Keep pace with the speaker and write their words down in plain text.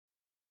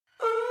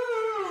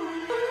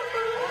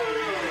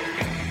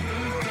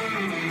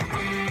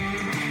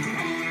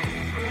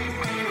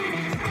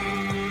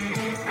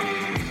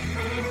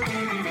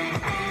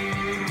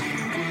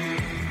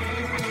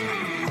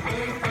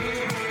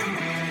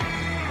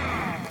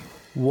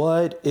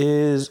What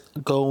is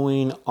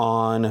going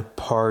on,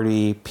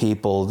 party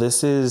people?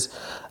 This is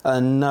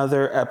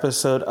another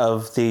episode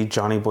of the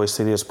Johnny Boy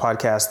Studios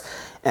podcast.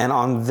 And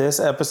on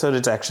this episode,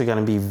 it's actually going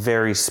to be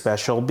very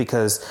special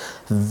because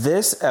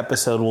this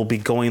episode will be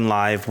going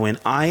live when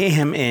I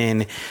am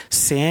in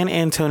San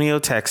Antonio,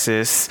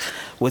 Texas,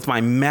 with my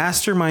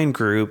mastermind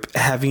group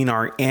having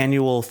our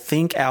annual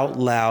Think Out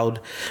Loud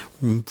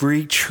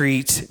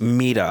retreat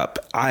meetup.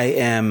 I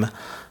am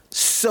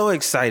so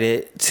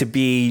excited to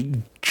be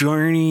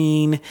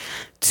journeying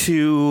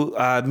to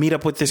meet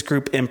up with this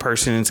group in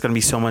person. It's going to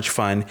be so much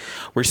fun.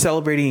 We're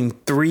celebrating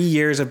 3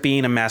 years of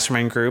being a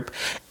mastermind group.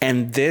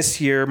 And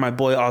this year, my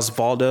boy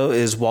Osvaldo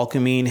is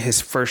welcoming his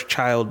first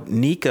child,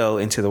 Nico,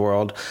 into the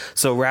world.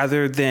 So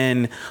rather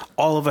than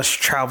all of us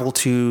travel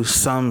to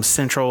some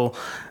central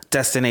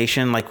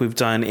destination like we've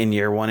done in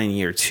year one and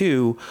year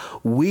two,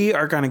 we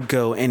are going to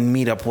go and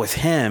meet up with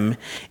him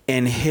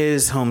in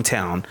his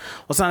hometown.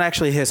 Well, it's not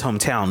actually his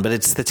hometown, but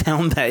it's the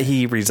town that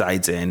he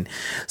resides in.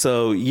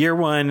 So year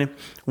one,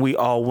 we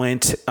all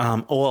went,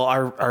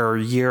 our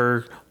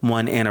year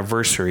one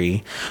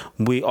anniversary,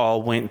 we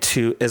all went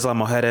to Isla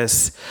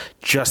Mujeres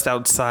just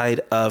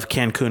outside of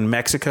Cancun,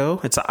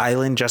 Mexico. It's an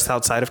island just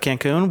outside of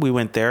Cancun. We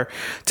went there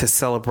to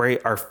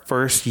celebrate our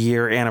first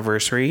year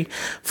anniversary.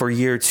 For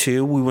year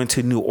two, we went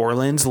to New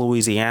Orleans,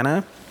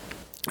 Louisiana,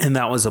 and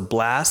that was a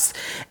blast.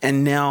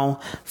 And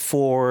now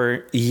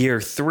for year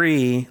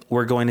three,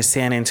 we're going to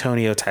San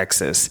Antonio,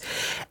 Texas.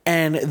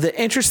 And the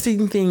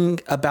interesting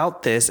thing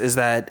about this is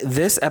that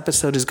this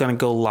episode is going to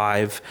go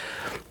live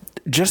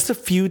just a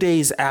few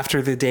days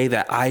after the day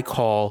that I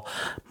call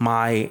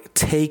my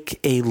Take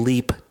a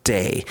Leap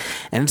Day.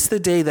 And it's the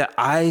day that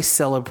I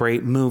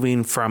celebrate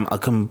moving from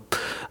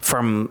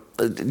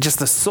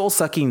just a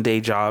soul-sucking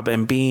day job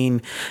and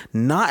being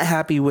not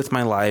happy with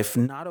my life,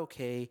 not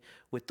okay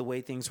with the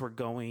way things were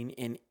going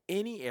in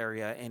any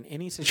area, in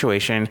any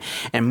situation,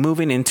 and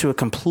moving into a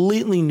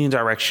completely new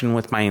direction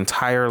with my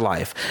entire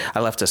life.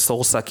 I left a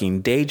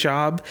soul-sucking day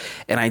job,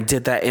 and I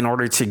did that in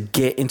order to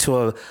get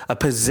into a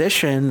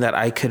position that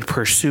I could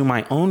pursue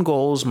my own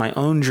goals, my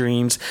own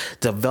dreams,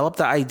 develop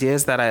the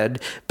ideas that I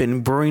had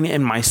been brewing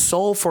in my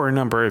soul for a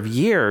number of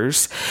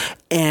years.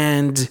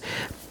 And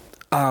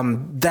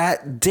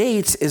that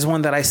date is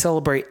one that I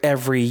celebrate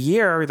every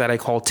year that I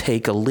call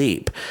Take a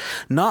Leap.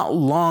 Not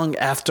long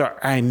after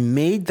I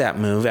made that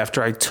move,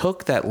 after I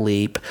took that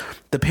leap,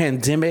 the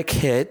pandemic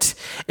hit.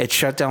 It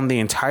shut down the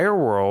entire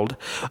world,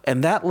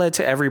 and that led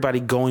to everybody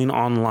going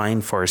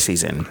online for a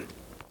season.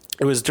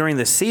 It was during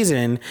the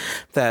season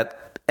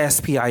that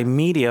SPI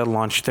Media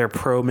launched their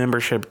pro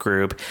membership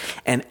group,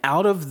 and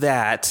out of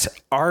that,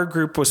 our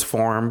group was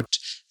formed.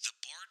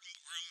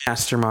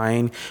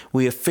 Mastermind.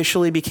 We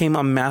officially became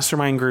a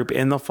mastermind group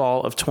in the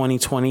fall of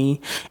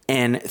 2020,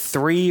 and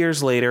 3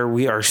 years later,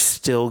 we are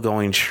still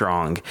going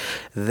strong.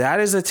 That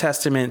is a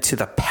testament to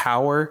the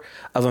power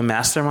of a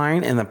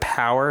mastermind and the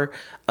power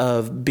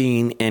of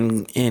being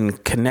in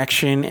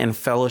connection and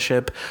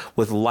fellowship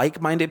with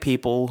like-minded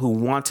people who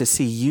want to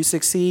see you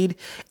succeed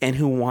and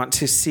who want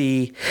to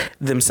see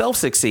themselves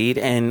succeed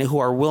and who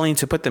are willing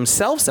to put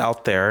themselves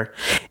out there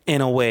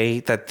in a way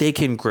that they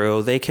can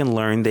grow, they can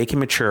learn, they can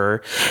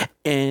mature,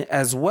 and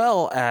as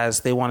well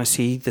as they want to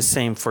see the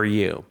same for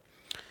you.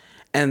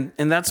 And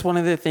that's one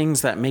of the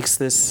things that makes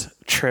this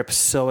trip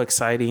so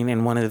exciting.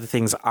 And one of the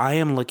things I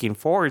am looking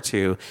forward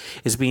to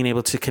is being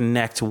able to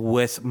connect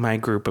with my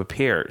group of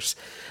peers.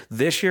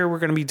 This year, we're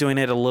going to be doing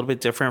it a little bit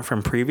different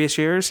from previous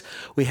years.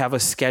 We have a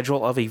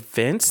schedule of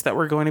events that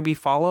we're going to be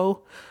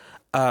following.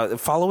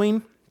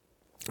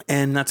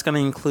 And that's going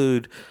to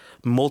include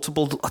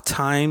multiple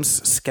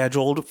times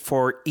scheduled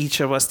for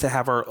each of us to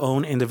have our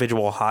own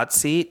individual hot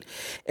seat.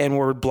 And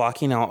we're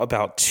blocking out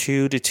about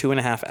 2 to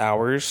 2.5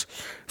 hours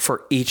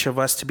for each of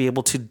us to be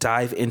able to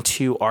dive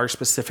into our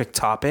specific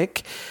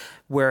topic.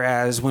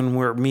 Whereas when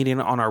we're meeting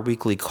on our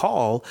weekly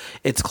call,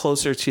 it's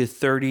closer to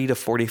 30 to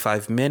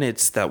 45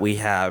 minutes that we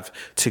have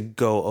to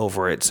go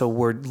over it. So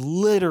we're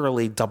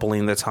literally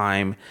doubling the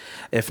time,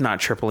 if not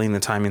tripling the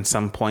time in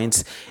some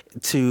points,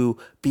 to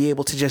be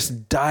able to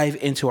just dive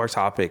into our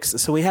topics.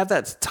 So we have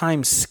that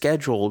time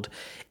scheduled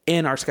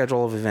in our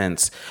schedule of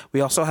events. We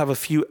also have a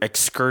few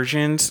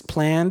excursions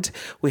planned.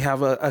 We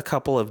have a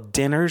couple of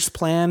dinners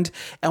planned,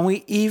 and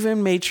we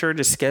even made sure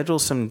to schedule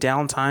some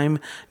downtime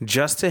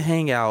just to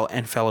hang out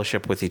and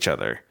fellowship with each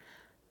other.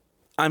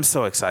 I'm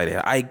so excited.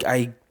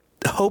 I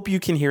hope you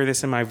can hear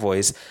this in my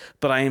voice,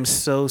 but I am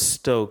so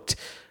stoked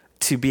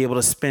to be able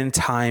to spend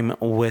time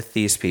with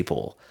these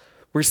people.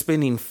 We're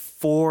spending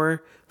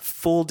 4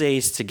 full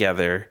days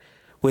together,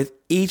 with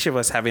each of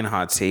us having a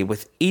hot seat,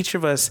 with each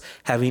of us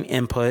having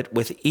input,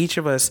 with each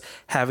of us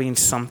having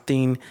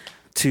something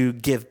to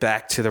give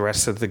back to the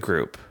rest of the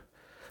group.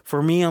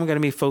 For me, I'm going to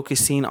be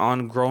focusing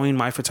on growing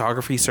my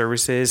photography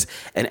services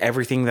and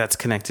everything that's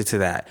connected to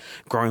that.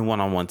 Growing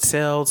one-on-one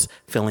sales,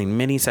 filling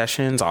mini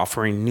sessions,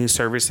 offering new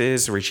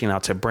services, reaching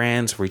out to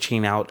brands,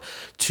 reaching out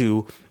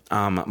to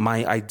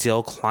my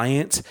ideal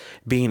client,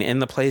 being in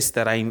the place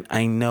that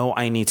I know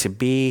I need to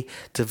be,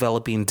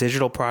 developing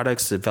digital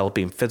products,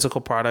 developing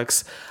physical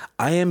products.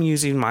 I am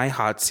using my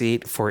hot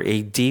seat for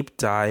a deep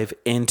dive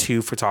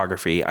into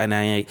photography, and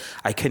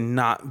I could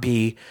not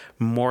be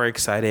more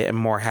excited and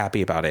more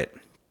happy about it.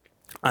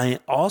 I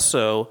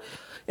also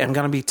am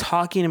going to be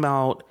talking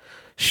about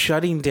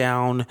shutting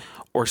down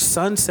or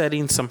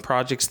sunsetting some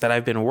projects that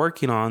I've been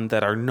working on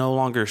that are no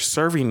longer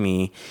serving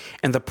me,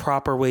 and the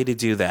proper way to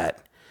do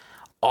that.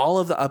 All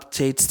of the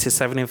updates to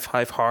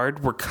 75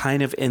 Hard were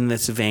kind of in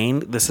this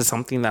vein. This is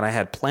something that I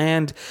had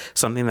planned,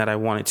 something that I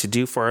wanted to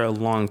do for a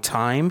long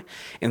time.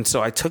 And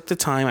so I took the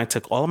time, I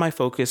took all of my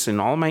focus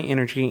and all of my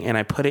energy, and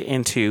I put it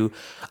into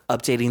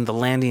updating the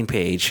landing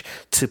page,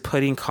 to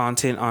putting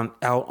content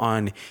out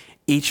on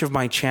each of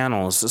my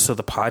channels. So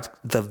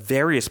the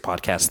various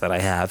podcasts that I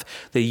have,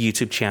 the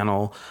YouTube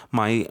channel,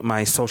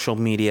 my social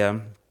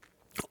media,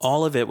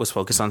 all of it was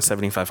focused on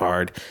 75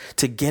 Hard,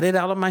 to get it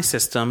out of my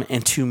system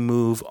and to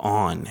move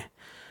on.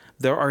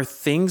 There are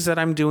things that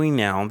I'm doing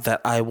now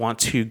that I want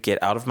to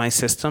get out of my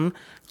system,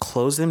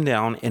 close them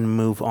down, and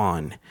move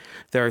on.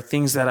 There are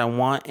things that I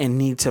want and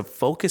need to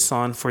focus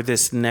on for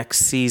this next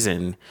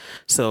season.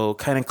 So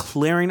kind of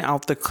clearing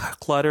out the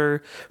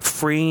clutter,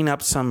 freeing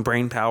up some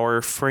brain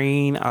power,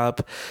 freeing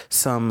up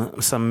some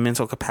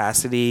mental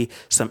capacity,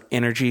 some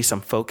energy,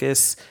 some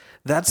focus.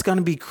 That's going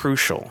to be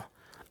crucial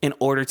in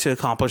order to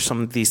accomplish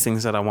some of these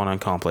things that I want to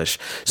accomplish.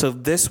 So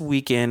this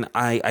weekend,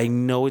 I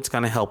know it's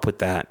going to help with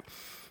that.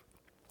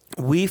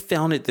 We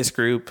founded this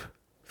group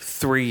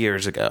 3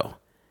 years ago.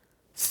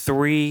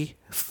 3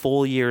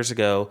 full years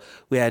ago.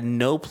 We had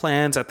no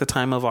plans at the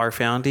time of our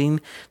founding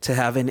to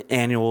have an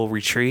annual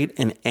retreat,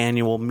 an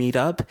annual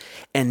meetup.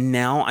 And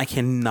now I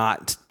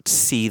cannot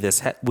see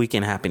this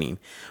weekend happening.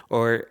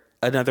 Or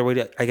another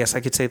way I guess I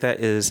could say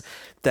that is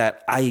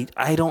that I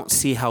don't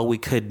see how we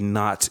could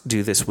not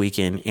do this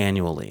weekend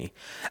annually.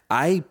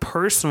 I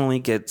personally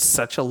get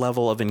such a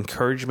level of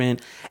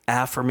encouragement,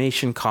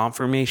 affirmation,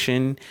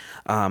 confirmation,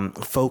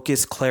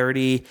 focus,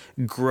 clarity,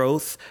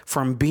 growth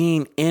from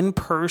being in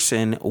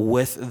person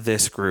with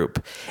this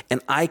group.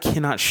 And I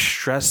cannot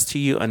stress to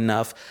you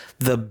enough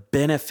the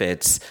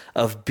benefits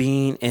of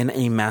being in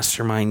a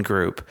mastermind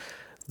group.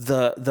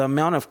 The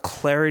amount of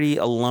clarity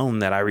alone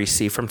that I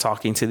receive from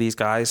talking to these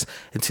guys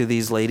and to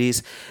these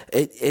ladies,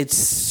 it's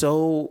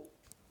so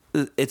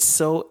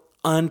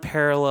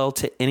unparalleled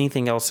to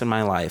anything else in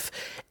my life.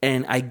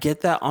 And I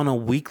get that on a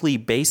weekly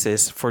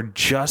basis for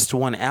just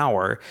 1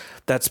 hour.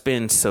 That's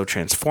been so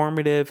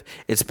transformative.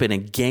 It's been a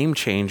game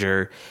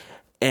changer.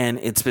 And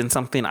it's been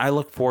something I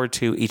look forward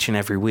to each and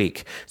every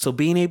week. So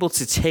being able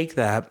to take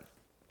that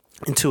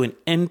into an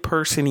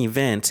in-person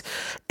event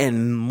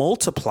and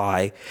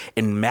multiply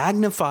and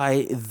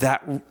magnify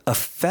that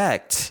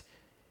effect,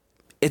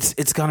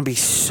 it's going to be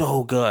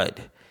so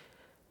good.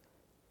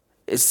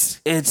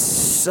 It's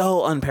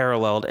so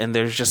unparalleled, and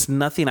there's just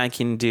nothing I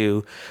can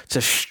do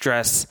to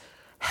stress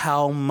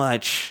how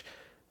much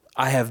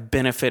I have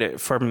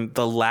benefited from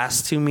the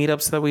last 2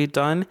 meetups that we've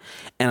done,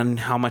 and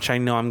how much I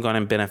know I'm going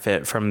to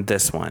benefit from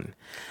this one.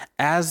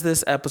 As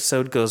this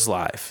episode goes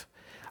live,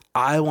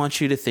 I want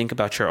you to think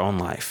about your own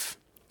life.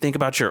 Think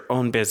about your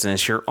own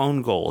business, your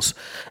own goals,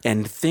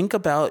 and think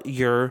about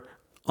your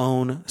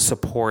own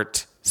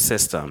support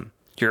system,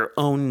 your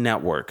own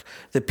network,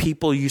 the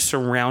people you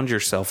surround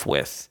yourself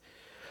with.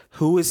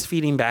 Who is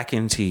feeding back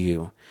into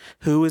you?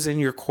 Who is in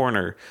your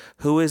corner?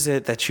 Who is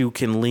it that you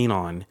can lean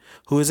on?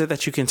 Who is it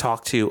that you can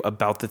talk to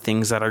about the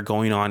things that are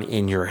going on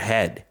in your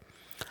head?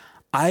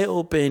 I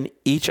open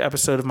each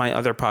episode of my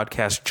other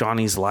podcast,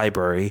 Johnny's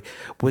Library,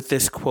 with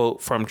this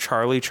quote from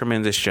Charlie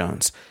Tremendous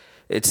Jones.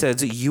 It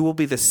says, "You will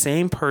be the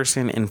same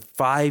person in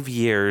 5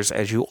 years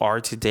as you are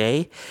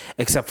today,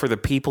 except for the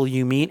people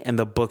you meet and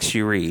the books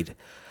you read."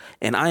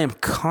 And I am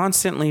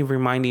constantly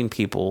reminding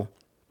people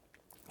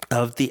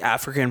of the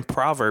African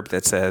proverb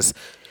that says,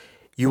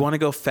 you want to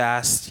go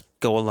fast,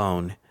 go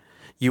alone.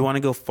 You want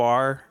to go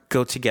far,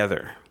 go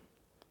together.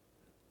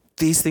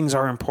 These things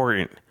are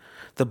important.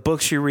 The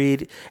books you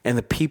read and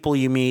the people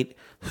you meet,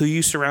 who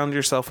you surround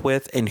yourself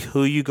with, and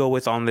who you go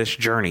with on this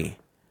journey.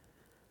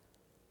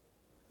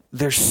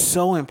 They're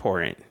so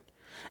important.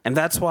 And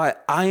that's why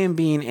I am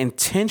being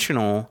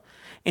intentional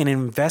in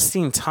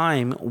investing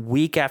time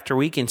week after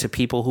week into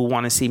people who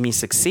want to see me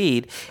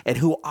succeed and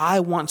who I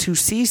want to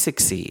see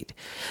succeed.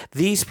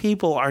 These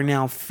people are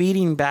now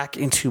feeding back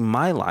into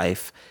my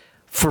life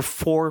for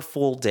 4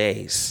 full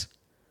days.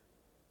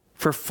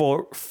 For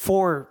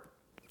four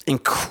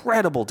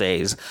incredible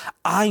days.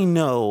 I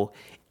know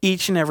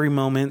each and every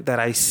moment that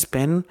I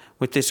spend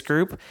with this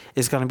group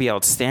is going to be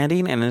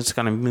outstanding, and it's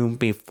going to move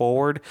me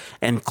forward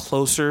and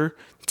closer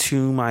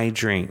to my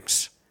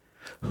dreams.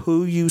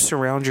 Who you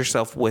surround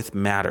yourself with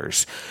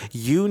matters.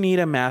 You need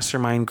a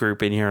mastermind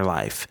group in your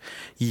life.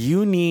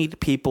 You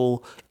need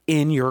people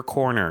in your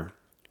corner.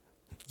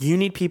 You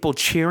need people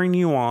cheering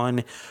you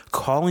on,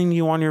 calling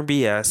you on your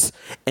BS,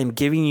 and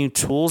giving you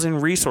tools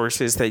and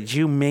resources that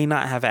you may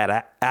not have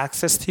had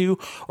access to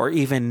or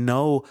even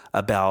know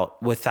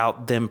about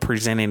without them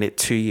presenting it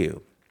to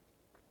you.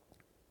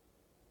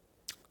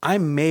 I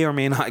may or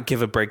may not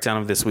give a breakdown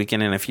of this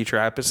weekend in a future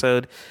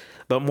episode,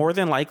 but more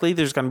than likely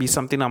there's going to be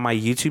something on my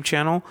YouTube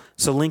channel.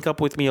 So link up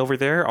with me over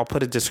there. I'll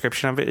put a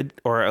description of it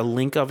or a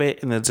link of it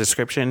in the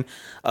description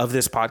of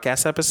this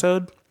podcast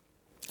episode.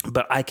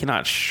 But I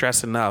cannot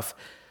stress enough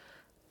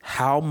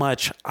how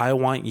much I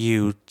want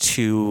you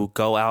to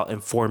go out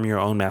and form your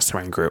own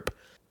mastermind group.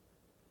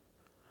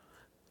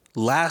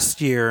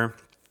 Last year,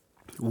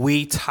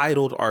 we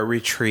titled our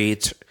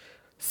retreat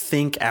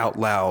Think Out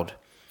Loud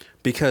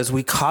because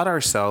we caught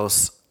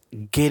ourselves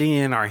getting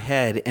in our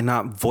head and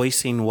not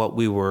voicing what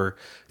we were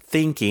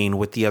thinking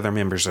with the other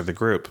members of the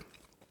group.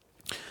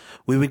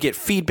 We would get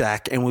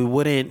feedback and we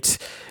wouldn't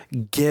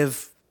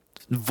give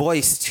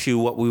voice to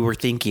what we were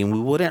thinking. We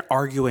wouldn't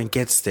argue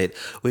against it.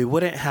 We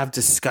wouldn't have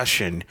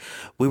discussion.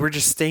 We were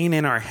just staying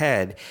in our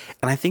head.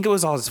 And I think it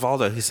was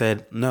Osvaldo who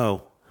said,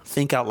 no,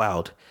 think out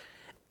loud.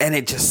 And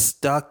it just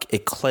stuck.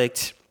 It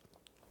clicked.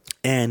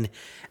 And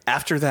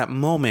after that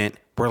moment,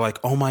 we're like,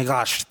 oh my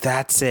gosh,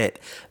 that's it.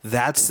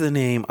 That's the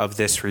name of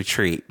this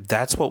retreat.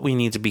 That's what we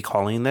need to be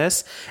calling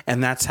this.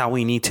 And that's how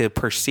we need to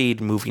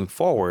proceed moving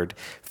forward.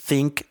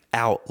 Think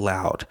out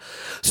loud.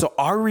 So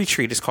our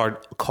retreat is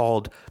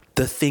called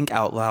the Think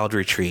Out Loud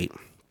Retreat.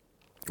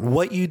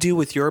 What you do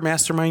with your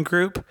mastermind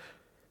group,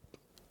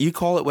 you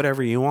call it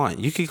whatever you want.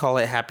 You could call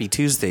it Happy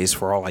Tuesdays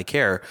for all I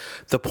care.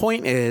 The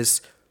point is,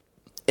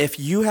 if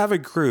you have a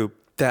group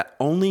that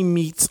only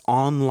meets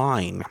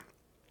online,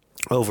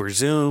 over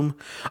Zoom,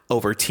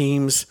 over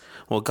Teams.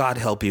 Well, God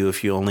help you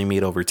if you only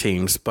meet over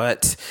Teams,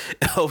 but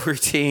over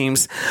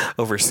Teams,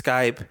 over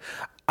Skype,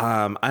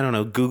 I don't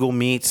know, Google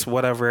Meets,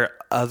 whatever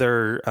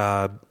other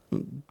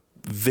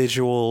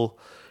visual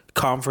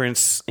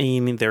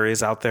conferencing there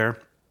is out there.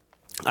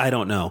 I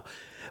don't know.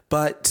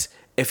 But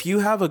if you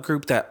have a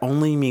group that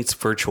only meets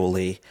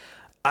virtually,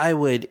 I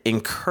would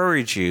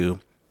encourage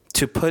you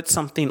to put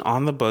something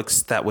on the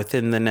books that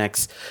within the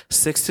next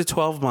 6 to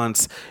 12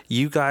 months,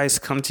 you guys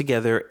come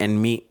together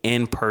and meet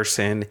in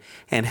person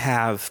and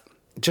have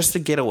just a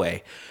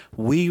getaway.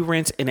 We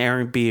rent an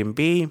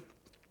Airbnb.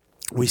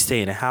 We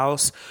stay in a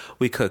house.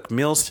 We cook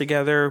meals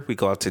together. We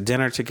go out to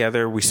dinner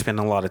together. We spend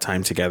a lot of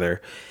time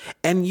together.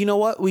 And you know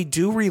what? We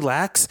do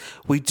relax.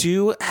 We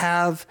do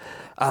have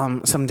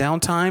some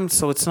downtime.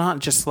 So it's not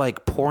just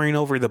like pouring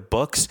over the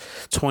books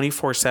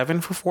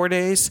 24/7 for 4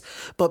 days.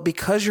 But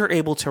because you're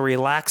able to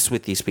relax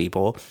with these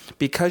people,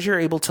 because you're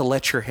able to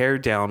let your hair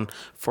down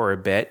for a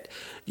bit,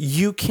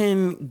 you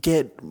can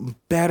get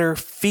better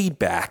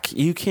feedback.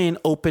 You can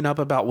open up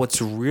about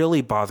what's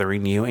really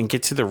bothering you and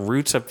get to the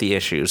roots of the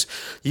issues.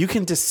 You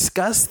can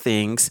discuss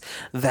things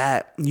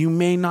that you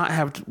may not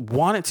have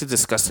wanted to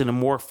discuss in a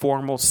more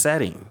formal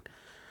setting.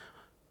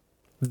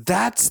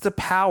 That's the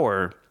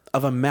power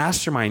of a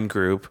mastermind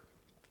group.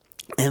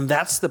 And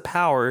that's the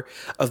power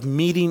of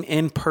meeting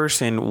in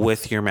person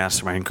with your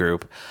mastermind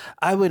group.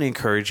 I would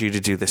encourage you to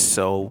do this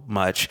so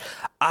much.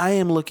 I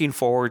am looking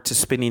forward to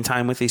spending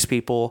time with these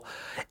people,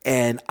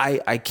 and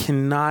I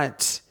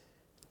cannot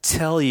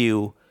tell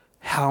you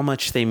how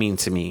much they mean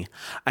to me.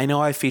 I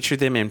know I featured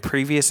them in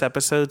previous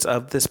episodes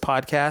of this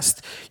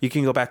podcast. You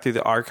can go back through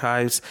the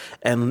archives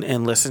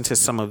and listen to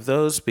some of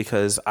those,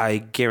 because I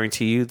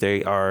guarantee you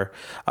they are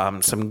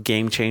some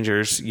game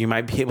changers. You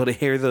might be able to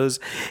hear those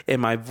in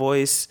my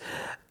voice.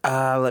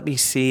 Let me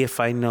see if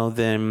I know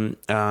them.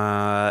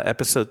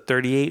 Episode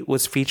 38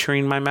 was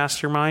featuring my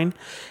mastermind.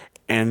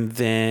 And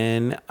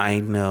then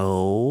I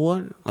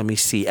know, let me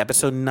see,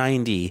 episode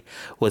 90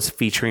 was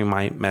featuring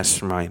my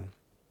mastermind.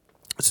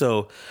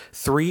 So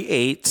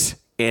 38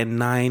 and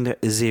 90.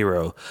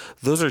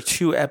 Those are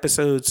 2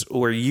 episodes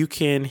where you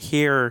can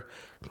hear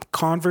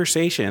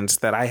conversations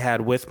that I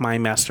had with my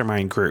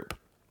mastermind group.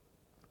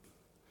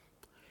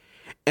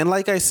 And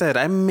like I said,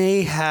 I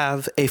may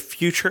have a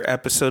future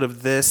episode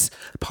of this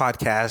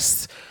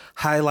podcast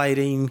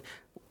highlighting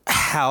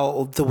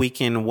how the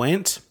weekend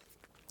went.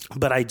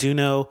 But I do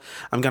know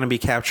I'm going to be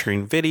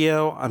capturing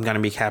video. I'm going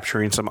to be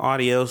capturing some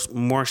audio,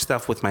 more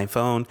stuff with my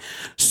phone.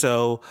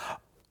 So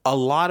a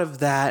lot of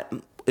that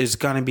is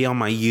going to be on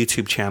my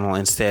YouTube channel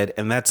instead,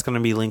 and that's going to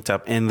be linked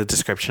up in the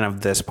description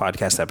of this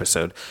podcast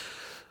episode.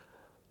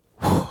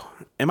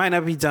 It might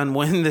not be done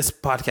when this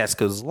podcast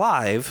goes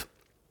live,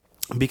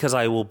 because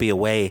I will be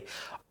away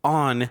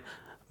on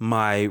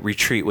my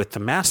retreat with the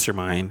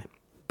mastermind,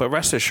 but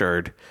rest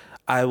assured,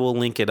 I will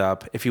link it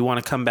up. If you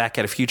want to come back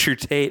at a future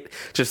date,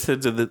 just to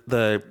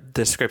the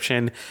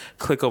description,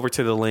 click over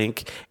to the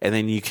link, and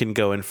then you can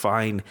go and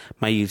find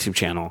my YouTube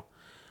channel.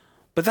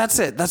 But that's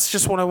it. That's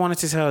just what I wanted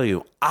to tell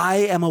you. I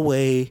am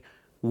away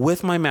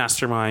with my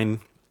mastermind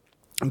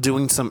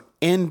doing some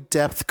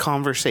in-depth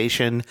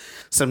conversation,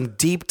 some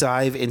deep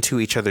dive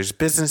into each other's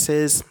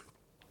businesses,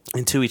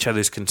 into each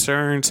other's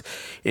concerns,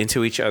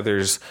 into each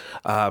other's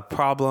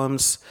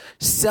problems,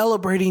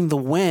 celebrating the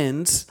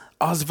wins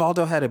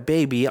Osvaldo had a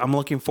baby. I'm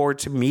looking forward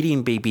to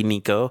meeting baby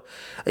Nico.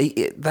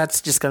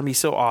 That's just going to be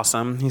so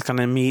awesome. He's going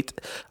to meet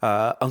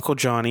Uncle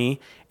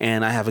Johnny,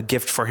 and I have a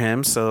gift for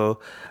him. So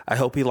I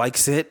hope he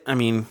likes it. I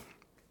mean,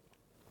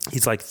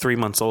 he's like 3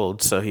 months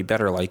old, so he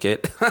better like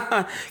it.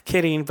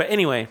 Kidding. But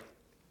anyway,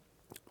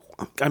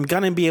 I'm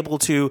going to be able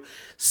to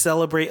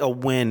celebrate a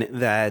win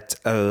that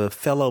a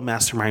fellow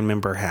mastermind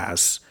member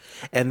has.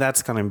 And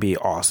that's going to be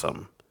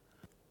awesome.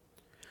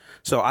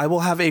 So I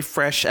will have a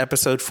fresh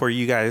episode for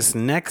you guys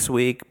next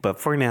week. But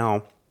for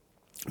now,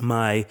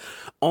 my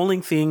only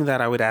thing that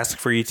I would ask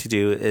for you to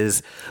do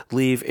is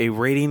leave a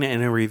rating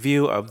and a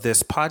review of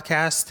this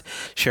podcast,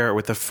 share it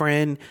with a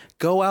friend,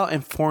 go out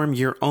and form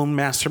your own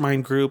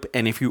mastermind group.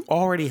 And if you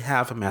already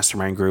have a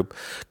mastermind group,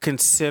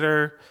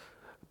 consider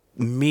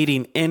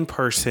meeting in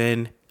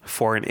person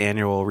for an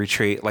annual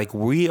retreat like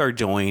we are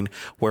doing,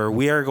 where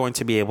we are going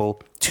to be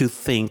able to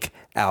think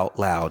out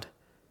loud.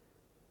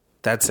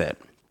 That's it.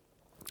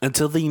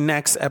 Until the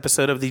next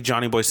episode of the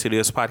Johnny Boy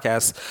Studios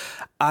podcast,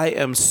 I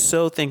am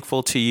so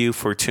thankful to you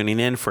for tuning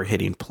in, for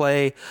hitting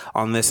play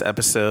on this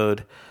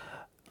episode.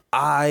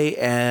 I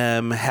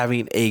am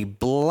having a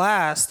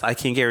blast. I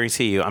can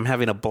guarantee you, I'm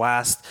having a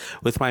blast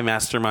with my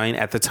mastermind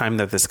at the time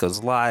that this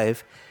goes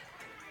live.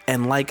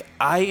 And like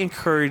I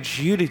encourage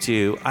you to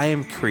do, I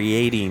am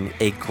creating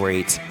a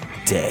great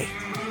day.